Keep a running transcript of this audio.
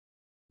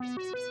Hi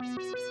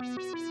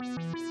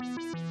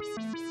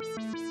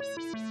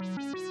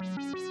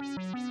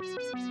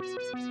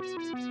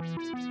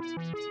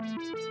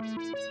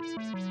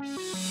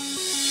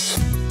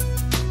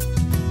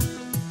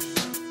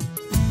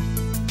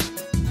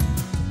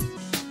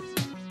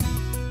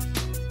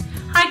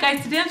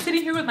guys, today I'm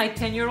sitting here with my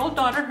 10-year-old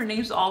daughter. Her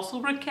name's also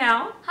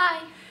Raquel.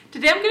 Hi.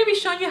 Today I'm going to be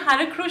showing you how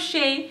to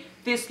crochet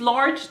this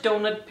large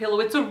donut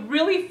pillow. It's a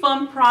really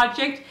fun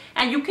project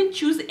and you can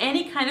choose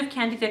any kind of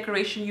candy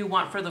decoration you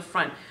want for the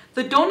front.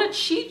 The donut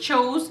she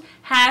chose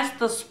has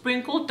the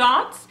sprinkle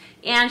dots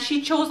and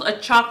she chose a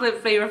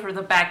chocolate flavor for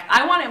the back.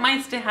 I wanted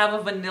mine to have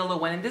a vanilla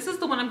one and this is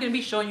the one I'm going to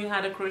be showing you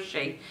how to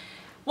crochet.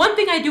 One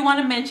thing I do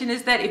want to mention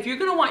is that if you're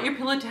going to want your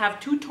pillow to have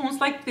two tones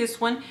like this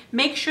one,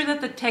 make sure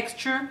that the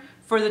texture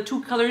for the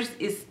two colors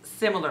is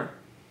similar,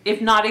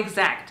 if not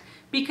exact.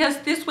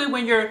 Because this way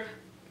when you're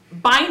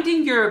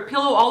binding your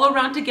pillow all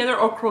around together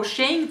or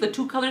crocheting the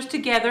two colors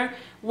together,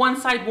 one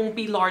side won't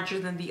be larger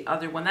than the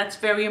other one. That's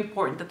very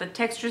important, that the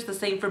texture is the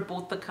same for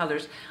both the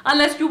colors.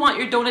 Unless you want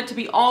your donut to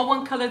be all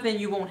one color, then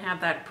you won't have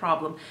that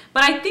problem.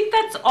 But I think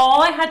that's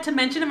all I had to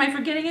mention. Am I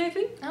forgetting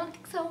anything? I don't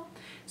think so.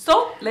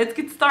 So let's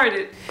get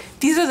started.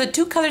 These are the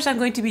two colors I'm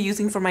going to be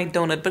using for my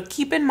donut, but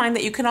keep in mind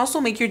that you can also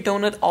make your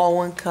donut all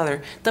one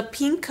color. The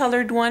pink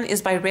colored one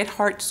is by Red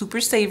Heart Super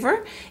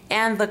Saver,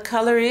 and the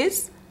color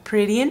is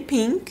Pretty in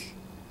Pink.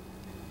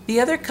 The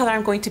other color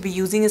I'm going to be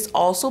using is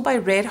also by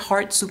Red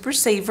Heart Super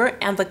Saver,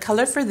 and the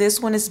color for this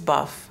one is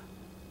Buff.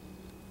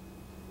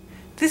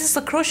 This is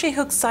a crochet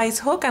hook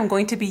size hook I'm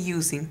going to be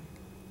using.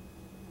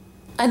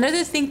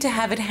 Another thing to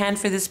have at hand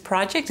for this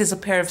project is a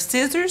pair of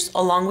scissors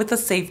along with a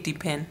safety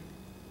pin.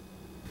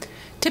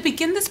 To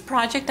begin this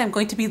project, I'm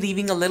going to be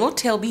leaving a little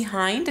tail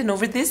behind, and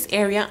over this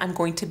area I'm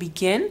going to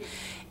begin,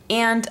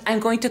 and I'm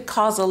going to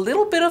cause a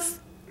little bit of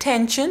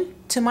tension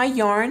to my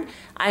yarn.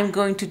 I'm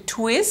going to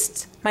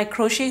twist my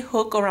crochet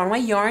hook around my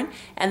yarn,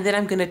 and then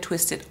I'm going to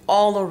twist it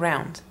all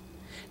around.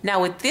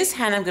 Now with this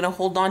hand I'm going to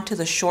hold on to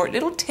the short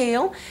little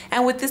tail,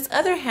 and with this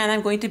other hand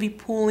I'm going to be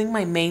pulling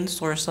my main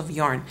source of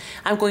yarn.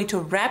 I'm going to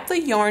wrap the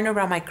yarn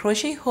around my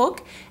crochet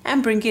hook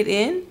and bring it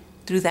in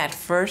through that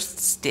first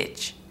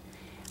stitch.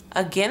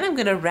 Again, I'm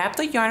going to wrap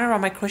the yarn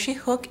around my crochet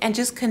hook and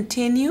just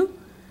continue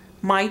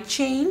my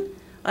chain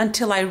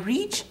until I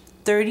reach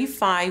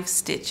 35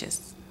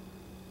 stitches.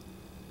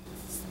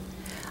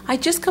 I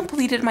just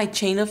completed my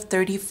chain of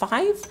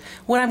 35.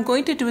 What I'm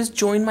going to do is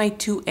join my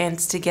two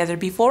ends together.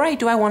 Before I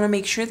do, I want to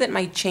make sure that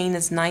my chain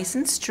is nice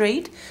and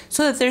straight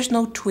so that there's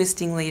no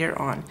twisting later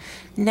on.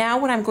 Now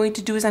what I'm going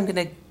to do is I'm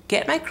going to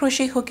get my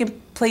crochet hook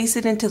and place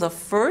it into the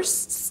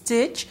first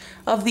stitch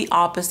of the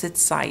opposite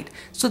side.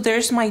 So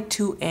there's my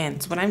two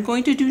ends. What I'm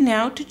going to do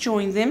now to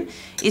join them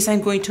is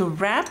I'm going to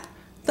wrap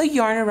the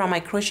yarn around my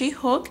crochet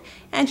hook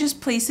and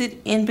just place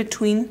it in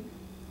between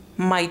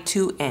my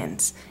two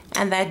ends.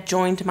 And that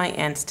joined my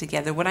ends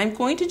together. What I'm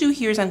going to do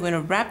here is I'm going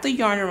to wrap the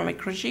yarn around my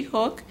crochet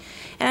hook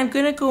and I'm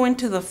going to go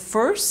into the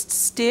first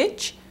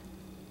stitch,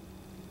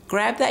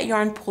 grab that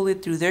yarn, pull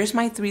it through. There's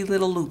my three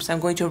little loops. I'm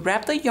going to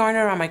wrap the yarn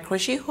around my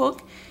crochet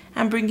hook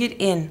and bring it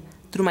in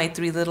through my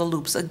three little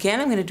loops. Again,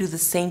 I'm going to do the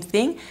same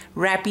thing,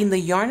 wrapping the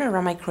yarn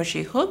around my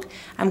crochet hook.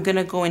 I'm going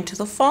to go into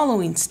the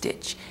following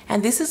stitch,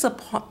 and this is a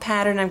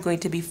pattern I'm going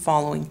to be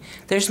following.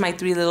 There's my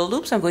three little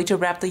loops. I'm going to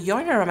wrap the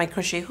yarn around my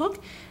crochet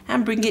hook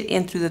and bring it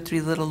in through the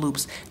three little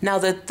loops. Now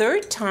the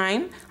third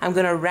time, I'm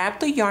going to wrap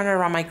the yarn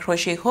around my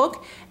crochet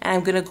hook and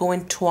I'm going to go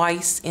in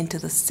twice into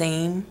the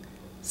same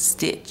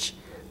stitch.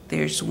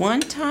 There's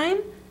one time,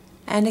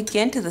 and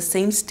again to the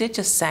same stitch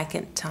a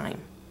second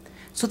time.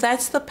 So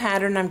that's the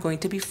pattern I'm going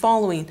to be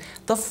following.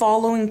 The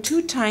following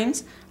two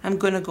times, I'm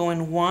going to go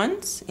in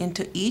once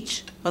into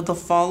each of the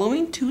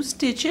following two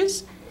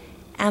stitches,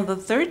 and the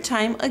third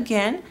time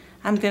again,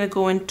 I'm going to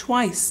go in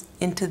twice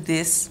into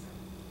this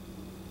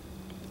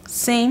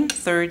same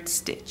third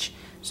stitch.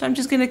 So I'm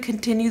just going to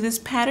continue this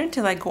pattern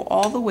till I go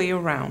all the way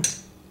around.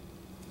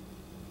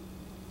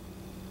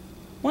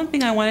 One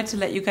thing I wanted to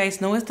let you guys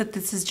know is that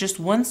this is just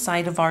one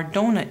side of our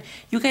donut.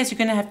 You guys are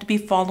going to have to be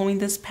following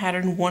this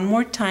pattern one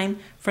more time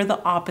for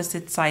the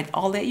opposite side.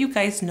 I'll let you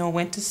guys know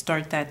when to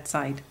start that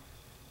side.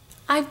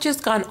 I've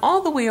just gone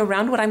all the way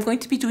around. What I'm going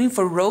to be doing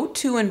for row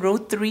 2 and row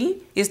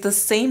 3 is the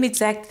same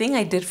exact thing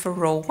I did for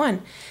row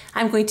 1.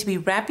 I'm going to be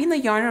wrapping the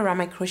yarn around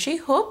my crochet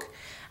hook.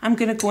 I'm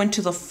going to go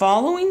into the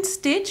following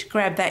stitch,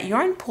 grab that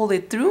yarn, pull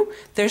it through.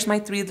 There's my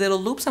three little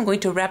loops. I'm going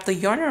to wrap the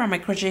yarn around my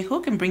crochet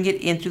hook and bring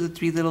it in through the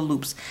three little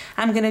loops.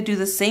 I'm going to do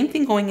the same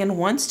thing going in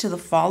once to the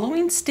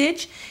following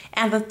stitch,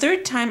 and the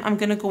third time I'm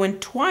going to go in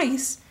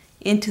twice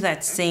into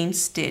that same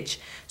stitch.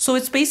 So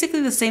it's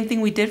basically the same thing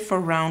we did for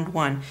round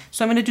 1.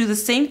 So I'm going to do the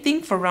same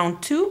thing for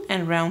round 2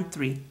 and round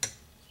 3.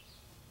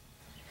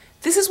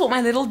 This is what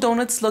my little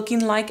donut's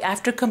looking like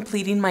after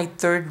completing my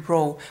third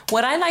row.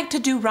 What I like to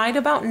do right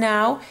about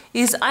now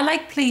is I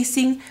like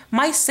placing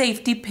my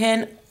safety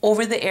pin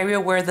over the area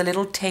where the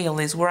little tail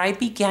is, where I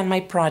began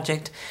my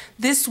project.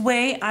 This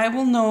way I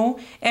will know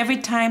every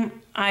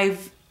time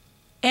I've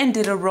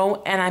ended a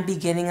row and I'm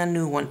beginning a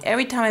new one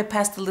every time I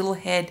pass the little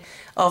head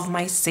of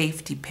my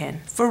safety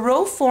pin. For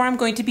row 4, I'm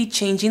going to be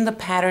changing the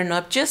pattern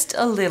up just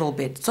a little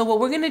bit. So what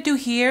we're going to do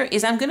here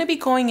is I'm going to be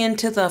going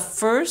into the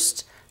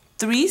first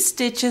 3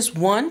 stitches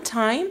one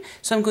time.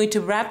 So I'm going to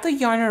wrap the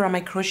yarn around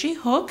my crochet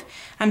hook.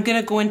 I'm going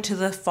to go into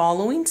the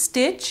following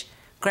stitch,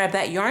 grab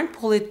that yarn,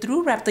 pull it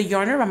through, wrap the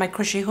yarn around my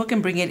crochet hook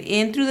and bring it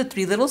in through the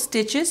 3 little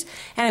stitches.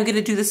 And I'm going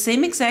to do the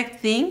same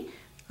exact thing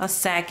a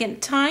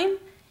second time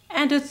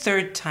and a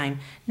third time.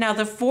 Now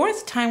the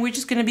 4th time, we're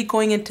just going to be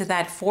going into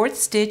that 4th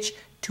stitch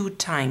 2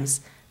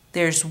 times.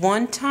 There's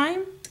 1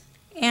 time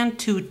and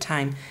 2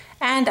 time.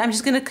 And I'm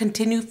just going to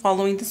continue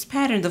following this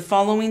pattern. The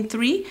following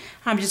 3,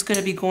 I'm just going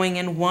to be going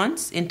in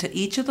once into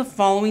each of the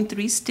following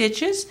 3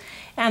 stitches.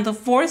 And the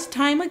 4th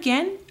time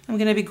again, I'm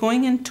going to be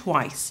going in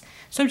twice.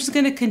 So I'm just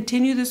going to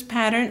continue this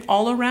pattern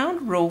all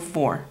around row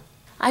 4.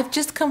 I've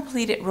just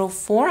completed row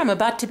 4. I'm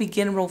about to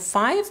begin row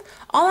 5.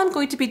 All I'm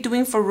going to be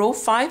doing for row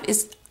 5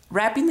 is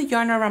wrapping the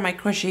yarn around my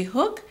crochet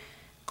hook,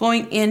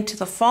 going into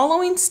the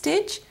following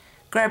stitch,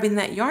 grabbing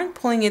that yarn,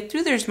 pulling it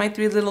through. There's my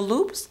 3 little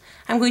loops.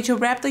 I'm going to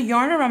wrap the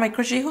yarn around my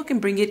crochet hook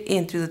and bring it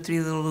in through the 3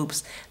 little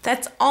loops.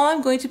 That's all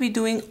I'm going to be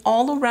doing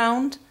all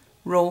around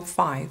row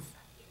 5.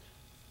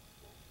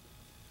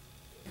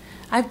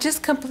 I've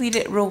just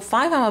completed row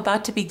 5. I'm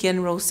about to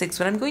begin row 6.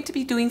 What I'm going to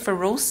be doing for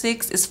row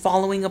 6 is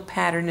following a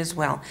pattern as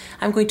well.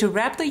 I'm going to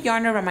wrap the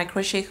yarn around my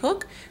crochet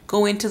hook,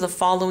 go into the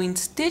following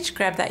stitch,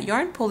 grab that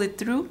yarn, pull it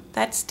through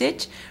that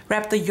stitch,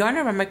 wrap the yarn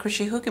around my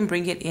crochet hook and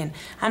bring it in.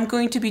 I'm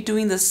going to be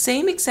doing the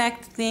same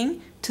exact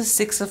thing to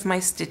 6 of my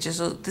stitches.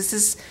 So this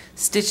is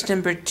stitch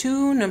number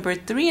 2, number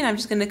 3, and I'm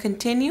just going to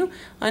continue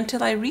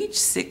until I reach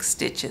 6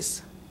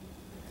 stitches.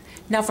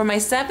 Now for my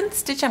 7th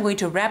stitch, I'm going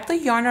to wrap the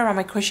yarn around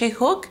my crochet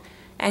hook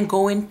and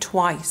go in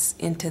twice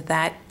into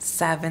that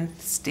 7th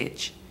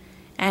stitch.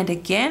 And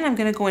again, I'm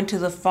going to go into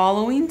the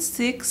following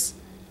 6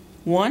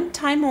 one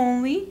time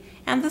only,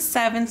 and the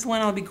 7th one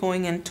I'll be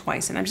going in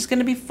twice. And I'm just going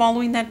to be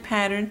following that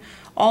pattern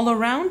all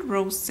around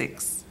row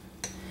 6.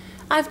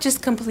 I've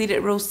just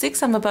completed row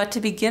 6. I'm about to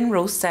begin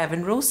row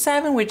 7. Row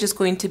 7, we're just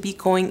going to be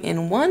going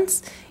in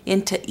once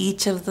into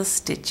each of the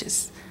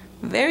stitches.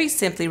 Very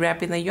simply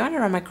wrapping the yarn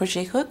around my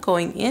crochet hook,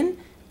 going in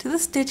to the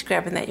stitch,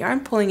 grabbing that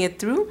yarn, pulling it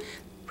through,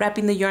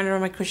 wrapping the yarn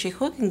around my crochet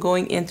hook and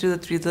going in through the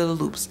 3 little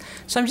loops.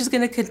 So I'm just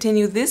going to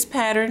continue this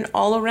pattern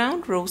all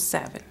around row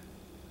 7.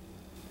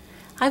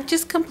 I've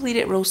just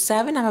completed row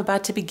 7. I'm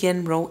about to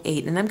begin row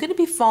 8, and I'm going to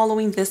be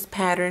following this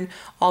pattern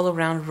all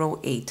around row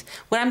 8.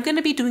 What I'm going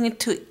to be doing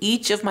to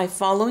each of my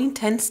following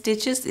 10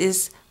 stitches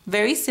is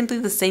very simply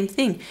the same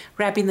thing.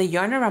 Wrapping the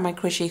yarn around my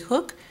crochet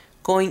hook,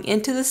 going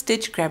into the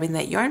stitch, grabbing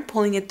that yarn,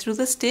 pulling it through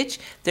the stitch.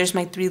 There's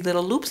my 3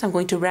 little loops. I'm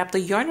going to wrap the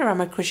yarn around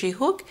my crochet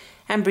hook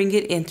and bring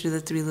it in through the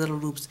 3 little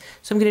loops.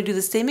 So I'm going to do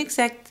the same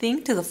exact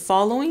thing to the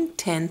following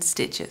 10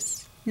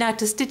 stitches. Now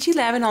to stitch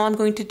 11, all I'm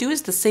going to do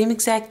is the same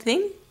exact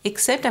thing,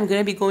 except I'm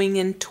going to be going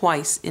in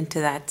twice into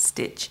that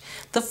stitch.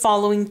 The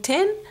following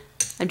 10,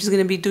 I'm just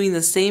going to be doing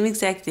the same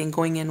exact thing,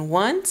 going in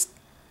once,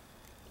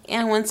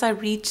 and once I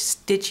reach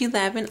stitch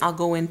 11, I'll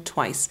go in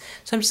twice.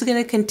 So I'm just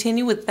going to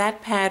continue with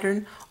that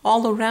pattern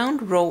all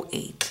around row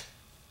 8.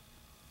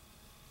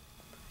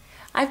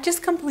 I've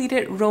just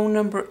completed row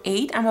number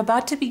 8. I'm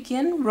about to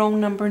begin row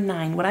number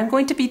 9. What I'm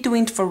going to be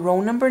doing for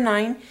row number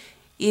 9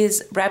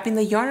 is wrapping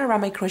the yarn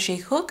around my crochet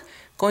hook,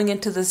 going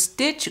into the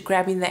stitch,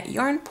 grabbing that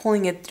yarn,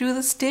 pulling it through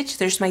the stitch.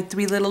 There's my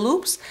 3 little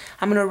loops.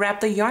 I'm going to wrap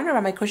the yarn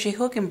around my crochet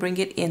hook and bring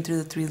it in through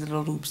the 3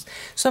 little loops.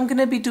 So I'm going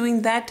to be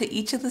doing that to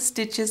each of the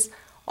stitches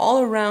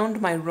all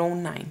around my row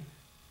 9.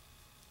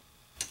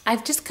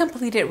 I've just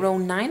completed row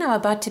 9. I'm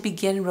about to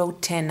begin row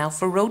 10. Now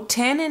for row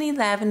 10 and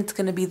 11, it's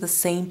going to be the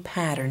same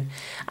pattern.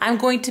 I'm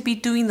going to be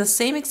doing the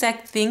same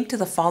exact thing to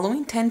the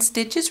following 10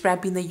 stitches,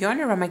 wrapping the yarn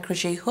around my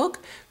crochet hook,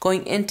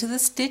 going into the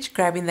stitch,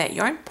 grabbing that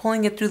yarn,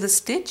 pulling it through the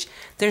stitch.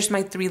 There's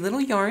my 3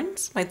 little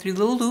yarns, my 3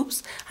 little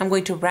loops. I'm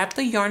going to wrap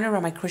the yarn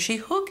around my crochet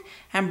hook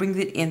and bring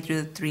it in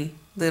through the 3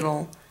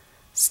 little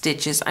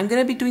stitches. I'm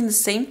going to be doing the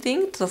same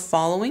thing to the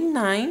following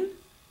 9.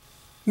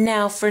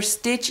 Now for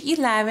stitch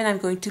 11, I'm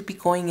going to be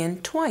going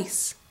in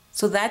twice.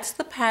 So that's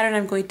the pattern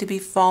I'm going to be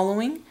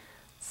following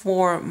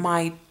for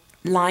my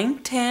line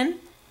 10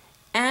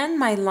 and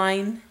my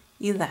line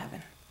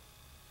 11.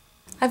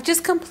 I've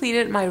just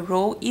completed my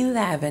row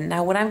 11.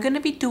 Now what I'm going to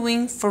be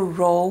doing for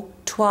row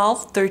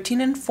 12, 13,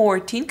 and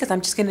 14, because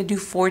I'm just going to do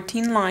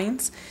 14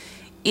 lines,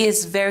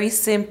 is very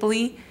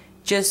simply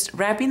just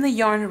wrapping the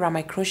yarn around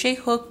my crochet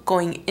hook,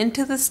 going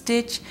into the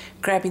stitch,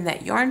 grabbing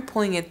that yarn,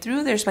 pulling it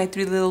through. There's my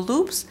 3 little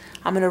loops.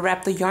 I'm going to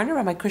wrap the yarn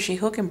around my crochet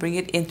hook and bring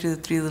it in through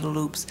the 3 little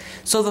loops.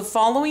 So the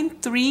following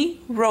 3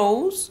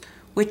 rows,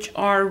 which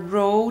are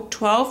row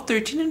 12,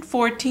 13, and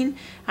 14,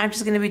 I'm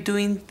just going to be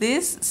doing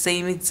this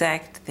same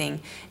exact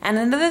thing. And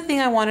another thing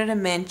I wanted to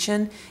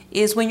mention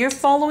is when you're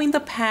following the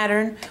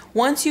pattern,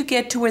 once you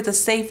get to where the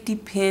safety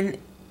pin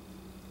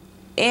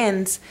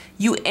ends,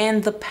 you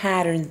end the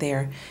pattern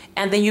there,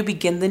 and then you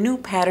begin the new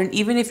pattern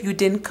even if you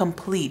didn't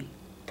complete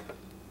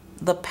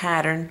the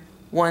pattern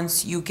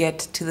once you get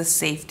to the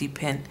safety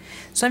pin.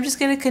 So I'm just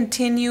going to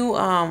continue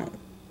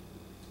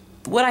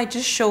what I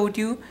just showed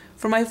you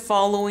for my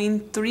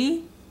following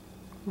 3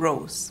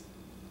 rows.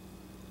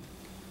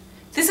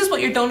 This is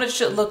what your donut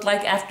should look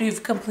like after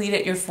you've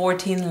completed your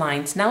 14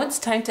 lines. Now it's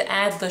time to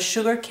add the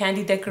sugar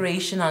candy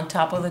decoration on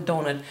top of the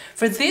donut.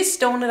 For this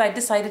donut, I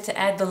decided to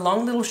add the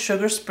long little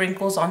sugar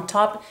sprinkles on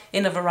top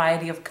in a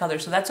variety of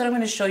colors. So that's what I'm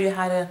going to show you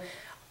how to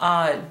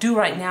do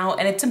right now.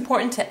 And it's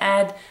important to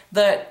add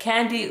the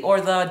candy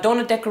or the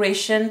donut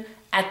decoration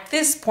at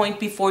this point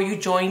before you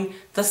join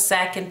the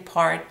second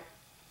part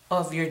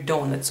of your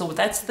donut. So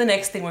that's the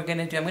next thing we're going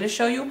to do. I'm going to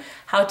show you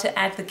how to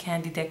add the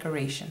candy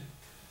decoration.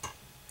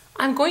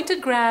 I'm going to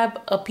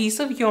grab a piece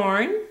of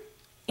yarn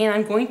and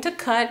I'm going to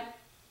cut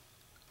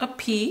a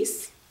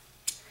piece.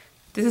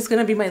 This is going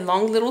to be my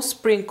long little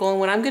sprinkle, and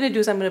what I'm going to do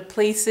is I'm going to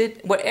place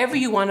it wherever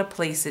you want to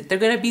place it. They're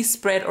going to be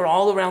spread or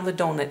all around the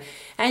donut,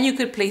 and you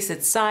could place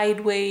it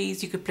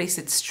sideways, you could place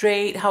it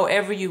straight,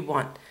 however you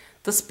want.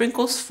 The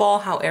sprinkles fall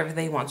however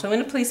they want. So I'm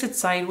going to place it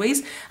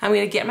sideways. I'm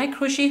going to get my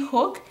crochet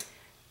hook,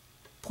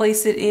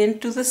 place it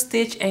into the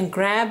stitch and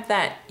grab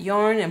that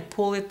yarn and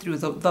pull it through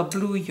the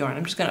blue yarn.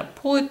 I'm just going to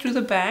pull it through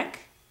the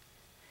back,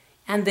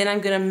 and then I'm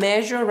going to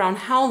measure around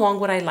how long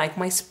would I like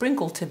my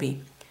sprinkle to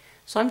be.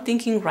 So I'm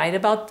thinking right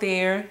about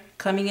there,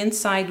 coming in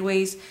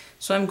sideways.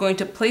 So I'm going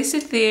to place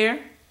it there,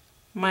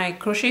 my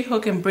crochet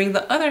hook, and bring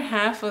the other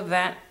half of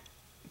that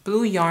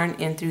blue yarn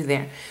in through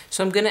there.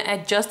 So I'm going to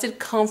adjust it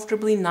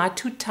comfortably, not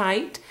too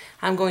tight.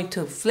 I'm going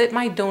to flip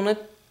my donut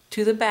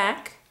to the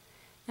back.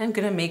 I'm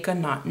going to make a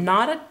knot.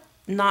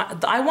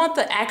 I want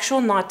the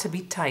actual knot to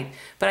be tight,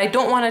 but I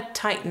don't want to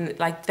tighten it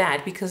like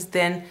that, because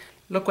then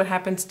look what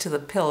happens to the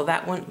pillow.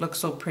 That won't look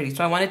so pretty.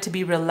 So I want it to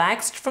be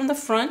relaxed from the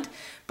front,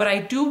 but I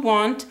do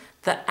want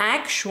the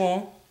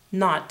actual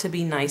knot to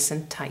be nice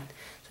and tight.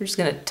 So I'm just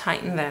going to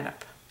tighten that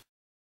up.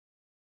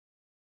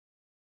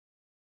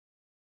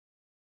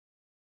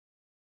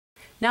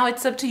 Now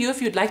it's up to you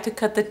if you'd like to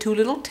cut the 2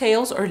 little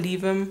tails or leave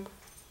them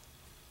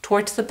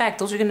towards the back.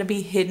 Those are going to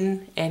be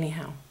hidden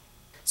anyhow.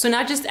 So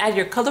now just add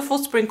your colorful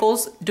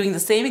sprinkles, doing the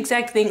same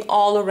exact thing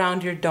all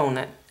around your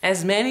donut.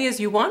 As many as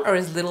you want or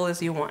as little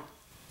as you want.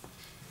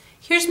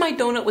 Here's my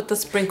donut with the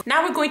sprinkle.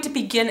 Now we're going to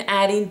begin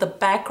adding the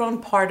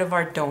background part of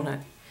our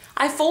donut.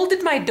 I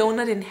folded my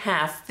donut in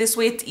half. This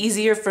way it's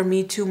easier for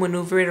me to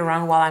maneuver it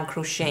around while I'm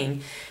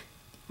crocheting.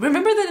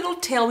 Remember the little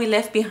tail we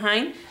left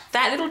behind?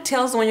 That little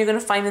tail is the one you're going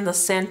to find in the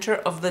center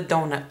of the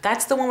donut.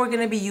 That's the one we're going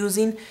to be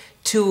using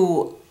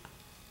to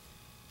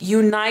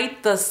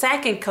unite the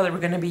second color we're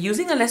going to be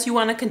using. Unless you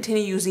want to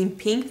continue using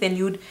pink, then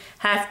you'd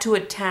have to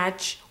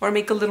attach or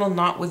make a little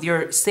knot with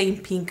your same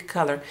pink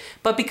color.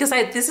 But because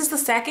this is the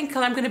second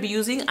color I'm going to be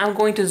using, I'm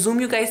going to zoom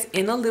you guys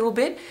in a little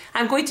bit.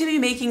 I'm going to be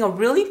making a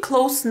really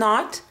close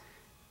knot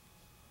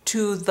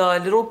to the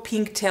little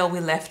pink tail we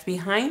left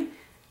behind.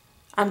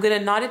 I'm going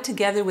to knot it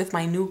together with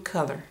my new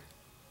color.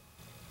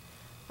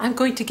 I'm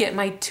going to get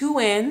my 2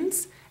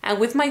 ends, and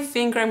with my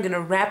finger I'm going to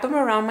wrap them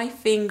around my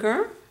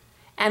finger.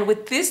 And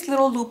with this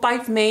little loop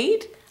I've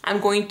made,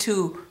 I'm going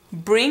to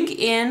bring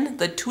in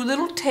the 2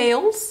 little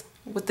tails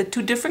with the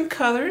 2 different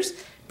colors,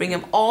 bring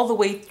them all the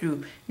way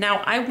through.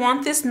 Now I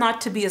want this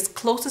knot to be as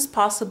close as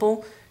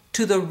possible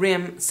to the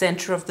rim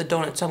center of the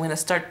donut. So I'm going to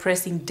start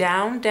pressing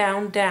down,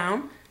 down,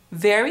 down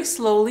very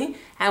slowly.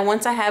 And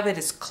once I have it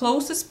as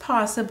close as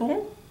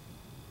possible,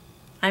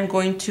 I'm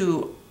going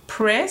to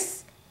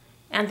press,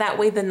 and that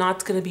way the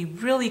knot's going to be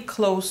really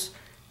close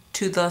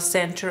to the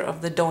center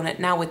of the donut.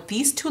 Now with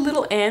these 2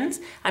 little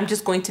ends, I'm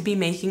just going to be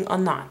making a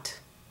knot.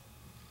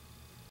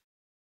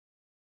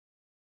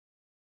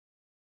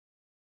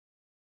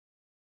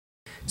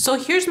 So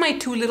here's my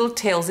 2 little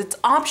tails. It's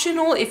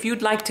optional if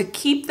you'd like to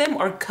keep them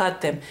or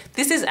cut them.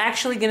 This is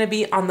actually going to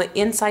be on the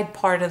inside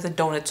part of the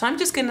donut, so I'm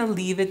just going to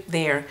leave it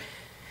there.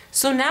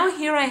 So now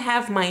here I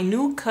have my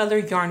new color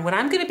yarn. What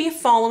I'm going to be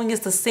following is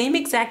the same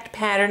exact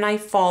pattern I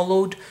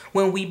followed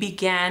when we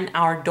began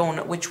our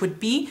donut, which would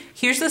be,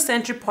 here's the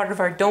center part of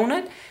our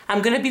donut.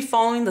 I'm going to be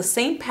following the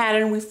same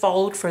pattern we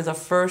followed for the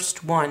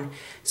first one.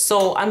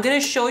 So I'm going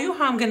to show you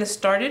how I'm going to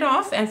start it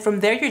off, and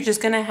from there you're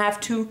just going to have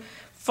to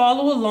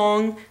follow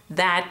along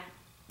that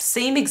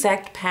same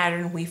exact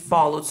pattern we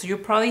followed. So you'll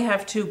probably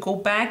have to go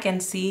back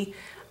and see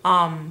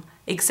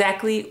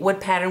exactly what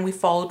pattern we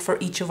followed for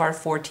each of our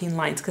 14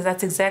 lines, because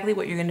that's exactly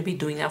what you're going to be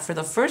doing. Now for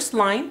the first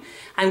line,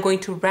 I'm going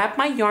to wrap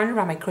my yarn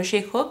around my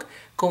crochet hook,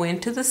 go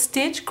into the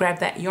stitch, grab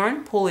that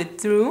yarn, pull it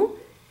through,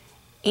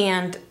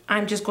 and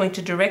I'm just going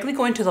to directly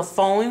go into the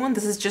following one.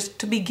 This is just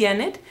to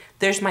begin it.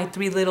 There's my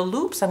 3 little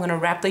loops. I'm going to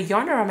wrap the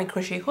yarn around my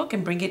crochet hook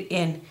and bring it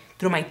in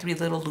through my 3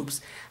 little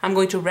loops. I'm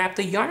going to wrap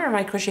the yarn around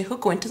my crochet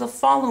hook, go into the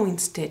following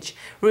stitch.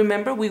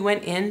 Remember, we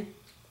went in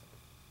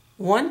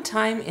 1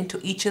 time into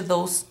each of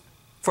those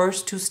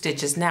first 2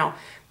 stitches. Now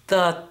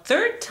the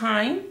 3rd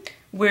time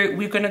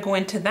we're going to go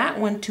into that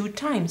one 2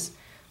 times.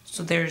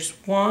 So there's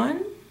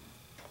 1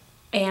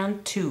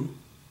 and 2.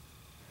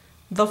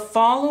 The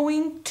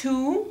following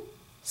 2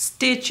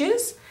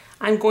 stitches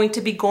I'm going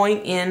to be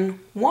going in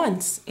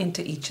once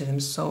into each of them.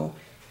 So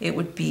it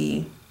would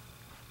be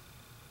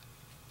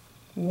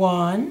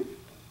 1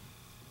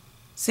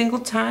 single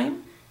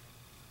time,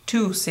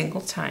 2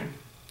 single time.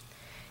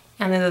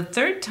 And then the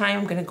third time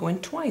I'm going to go in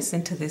twice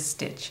into this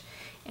stitch.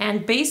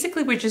 And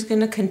basically we're just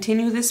going to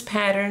continue this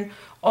pattern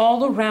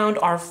all around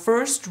our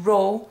first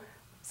row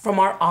from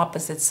our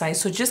opposite side.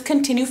 So just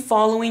continue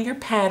following your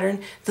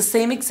pattern the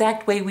same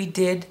exact way we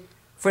did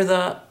for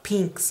the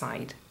pink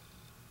side.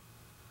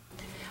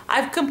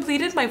 I've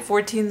completed my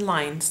 14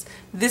 lines.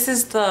 This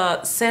is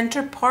the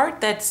center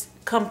part that's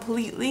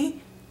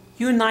completely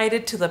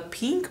united to the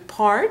pink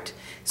part.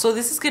 So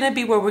this is going to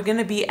be where we're going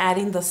to be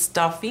adding the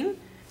stuffing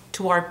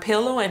to our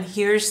pillow, and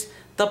here's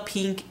the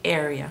pink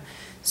area.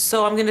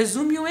 So I'm going to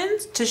zoom you in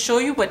to show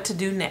you what to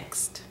do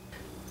next.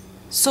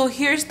 So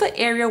here's the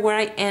area where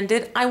I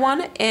ended. I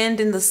want to end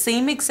in the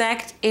same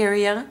exact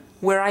area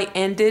where I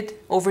ended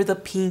over the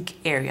pink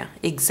area.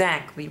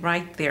 Exactly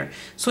right there.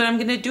 So what I'm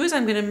going to do is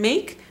I'm going to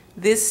make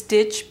this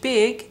stitch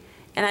big,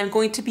 and I'm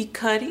going to be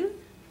cutting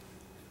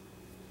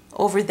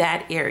over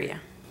that area.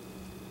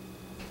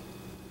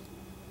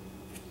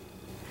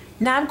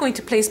 Now I'm going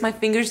to place my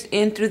fingers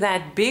in through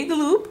that big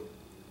loop,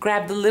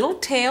 grab the little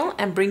tail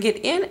and bring it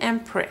in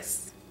and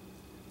press.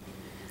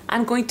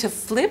 I'm going to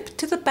flip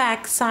to the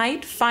back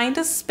side, find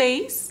a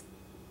space,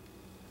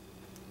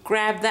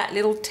 grab that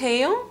little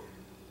tail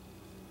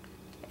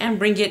and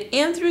bring it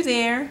in through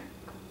there.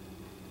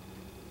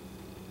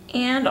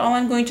 And all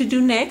I'm going to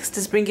do next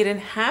is bring it in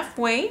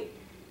halfway,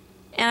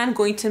 and I'm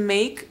going to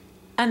make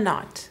a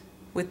knot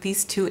with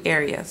these two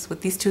areas,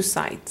 with these two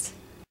sides.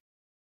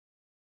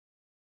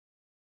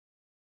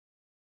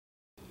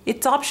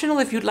 It's optional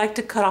if you'd like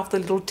to cut off the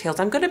little tails.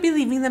 I'm going to be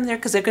leaving them there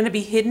because they're going to be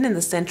hidden in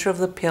the center of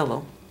the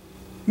pillow.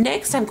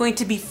 Next, I'm going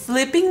to be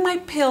flipping my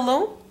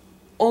pillow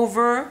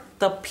over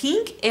the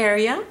pink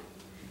area,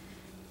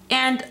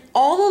 and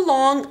all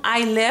along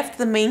I left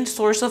the main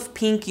source of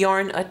pink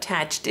yarn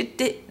attached.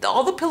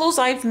 All the pillows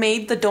I've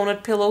made, the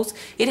donut pillows,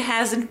 it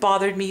hasn't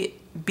bothered me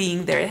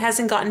being there. It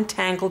hasn't gotten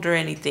tangled or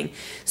anything.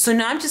 So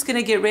now I'm just going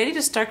to get ready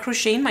to start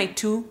crocheting my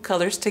two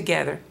colors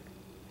together.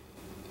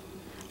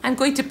 I'm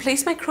going to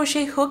place my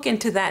crochet hook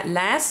into that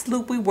last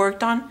loop we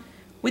worked on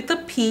with the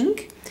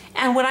pink,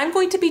 and what I'm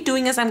going to be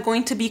doing is I'm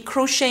going to be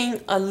crocheting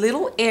a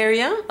little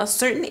area, a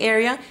certain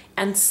area,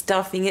 and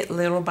stuffing it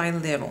little by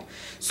little.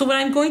 So what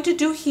I'm going to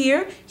do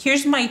here,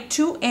 here's my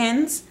two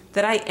ends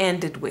that I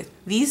ended with,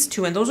 these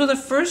two, and those are the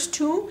first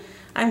two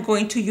I'm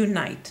going to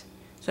unite.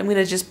 So I'm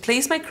going to just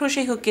place my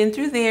crochet hook in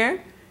through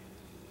there,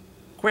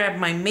 grab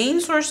my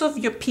main source of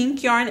your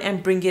pink yarn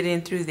and bring it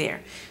in through there.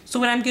 So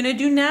what I'm going to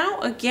do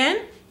now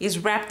again is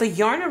wrap the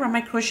yarn around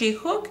my crochet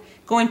hook,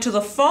 go into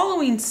the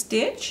following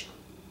stitch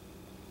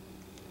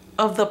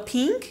of the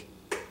pink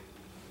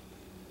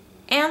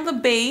and the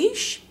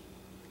beige,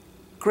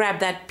 grab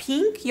that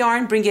pink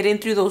yarn, bring it in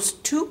through those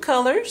two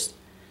colors.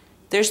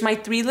 There's my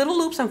 3 little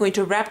loops. I'm going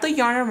to wrap the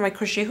yarn around my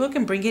crochet hook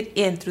and bring it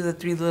in through the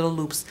 3 little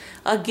loops.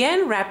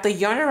 Again, wrap the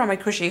yarn around my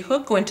crochet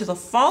hook, go into the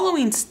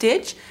following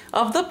stitch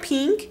of the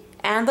pink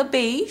and the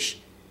beige,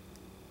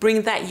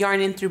 bring that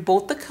yarn in through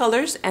both the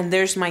colors, and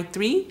there's my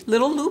 3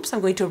 little loops. I'm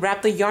going to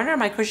wrap the yarn around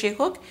my crochet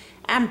hook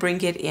and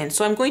bring it in.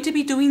 So I'm going to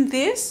be doing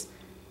this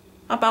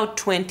about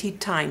 20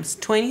 times,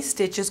 20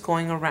 stitches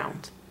going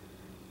around.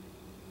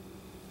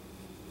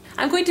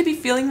 I'm going to be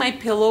filling my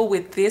pillow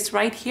with this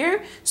right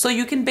here, so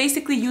you can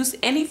basically use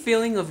any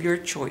filling of your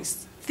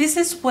choice. This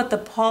is what the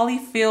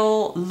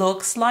polyfill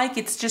looks like.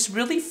 It's just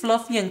really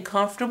fluffy and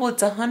comfortable.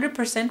 It's 100%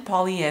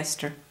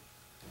 polyester.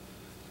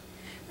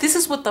 This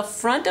is what the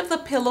front of the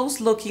pillow's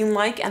looking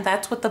like, and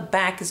that's what the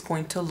back is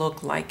going to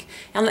look like.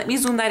 And let me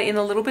zoom that in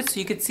a little bit so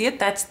you can see it.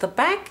 That's the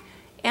back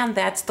and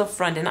that's the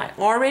front. And I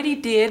already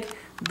did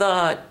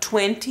the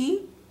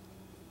 20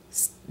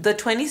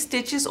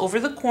 stitches over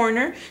the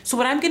corner. So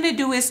what I'm going to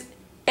do is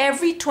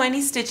every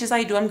 20 stitches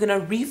I do, I'm going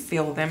to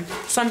refill them.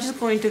 So I'm just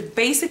going to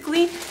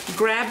basically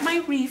grab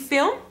my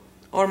refill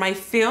or my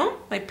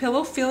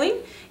pillow filling,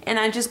 and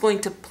I'm just going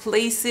to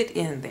place it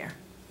in there.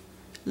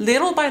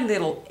 Little by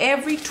little,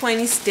 every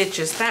 20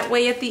 stitches. That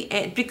way at the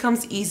end it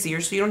becomes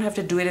easier, so you don't have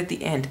to do it at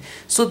the end.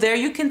 So there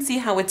you can see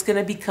how it's going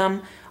to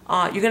become,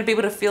 you're going to be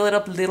able to fill it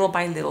up little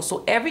by little.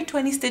 So every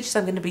 20 stitches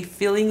I'm going to be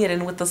filling it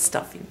in with the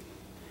stuffing.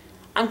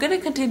 I'm going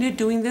to continue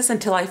doing this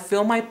until I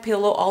fill my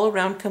pillow all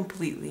around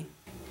completely.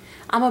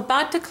 I'm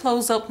about to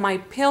close up my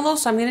pillow,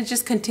 so I'm going to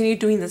just continue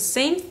doing the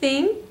same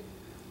thing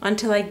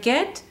until I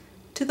get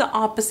to the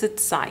opposite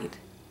side.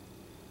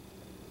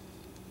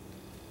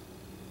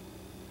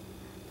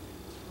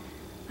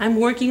 I'm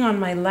working on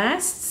my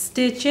last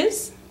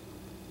stitches,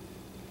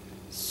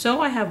 so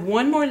I have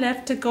one more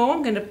left to go.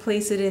 I'm going to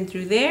place it in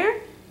through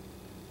there,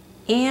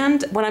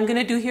 and what I'm going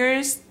to do here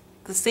is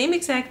the same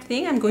exact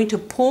thing. I'm going to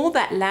pull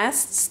that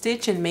last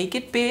stitch and make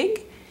it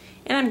big,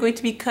 and I'm going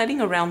to be cutting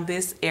around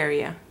this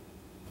area.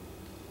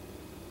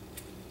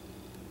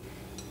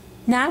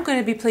 Now I'm going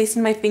to be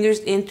placing my fingers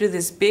in through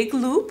this big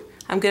loop.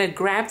 I'm going to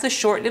grab the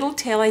short little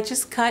tail I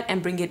just cut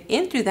and bring it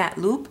in through that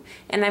loop,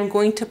 and I'm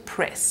going to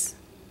press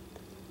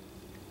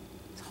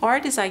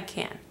hard as I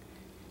can.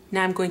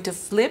 Now I'm going to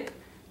flip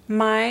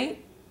my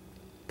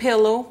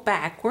pillow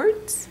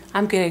backwards.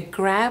 I'm going to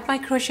grab my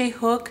crochet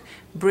hook,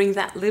 bring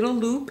that little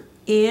loop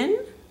in.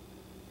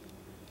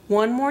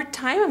 One more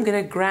time, I'm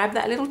going to grab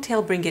that little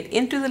tail, bring it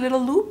into the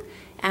little loop,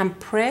 and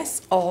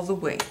press all the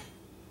way.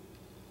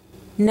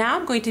 Now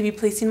I'm going to be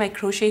placing my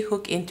crochet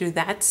hook into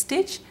that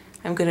stitch.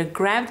 I'm going to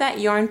grab that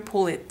yarn,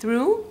 pull it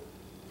through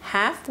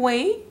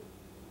halfway,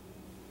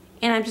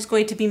 and I'm just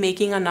going to be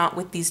making a knot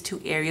with these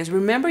two areas.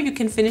 Remember, you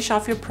can finish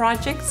off your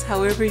projects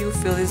however you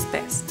feel is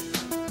best.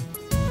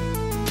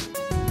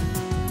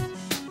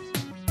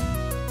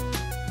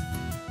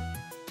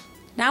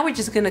 Now we're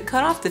just going to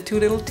cut off the two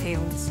little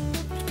tails.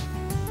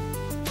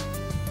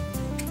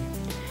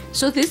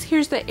 So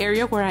here's the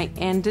area where I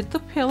ended the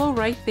pillow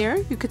right there.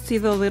 You could see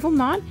the little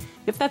knot.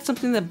 If that's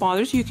something that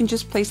bothers you, you can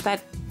just place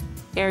that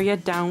area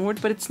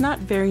downward, but it's not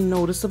very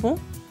noticeable.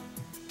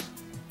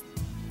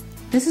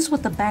 This is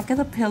what the back of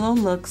the pillow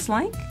looks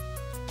like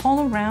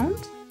all around.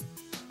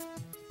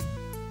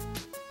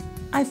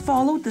 I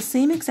followed the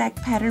same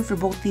exact pattern for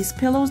both these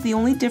pillows. The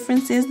only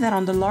difference is that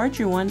on the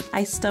larger one,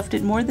 I stuffed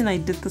it more than I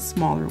did the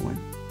smaller one.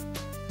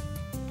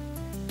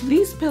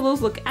 These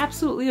pillows look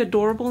absolutely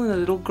adorable in a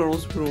little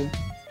girl's room.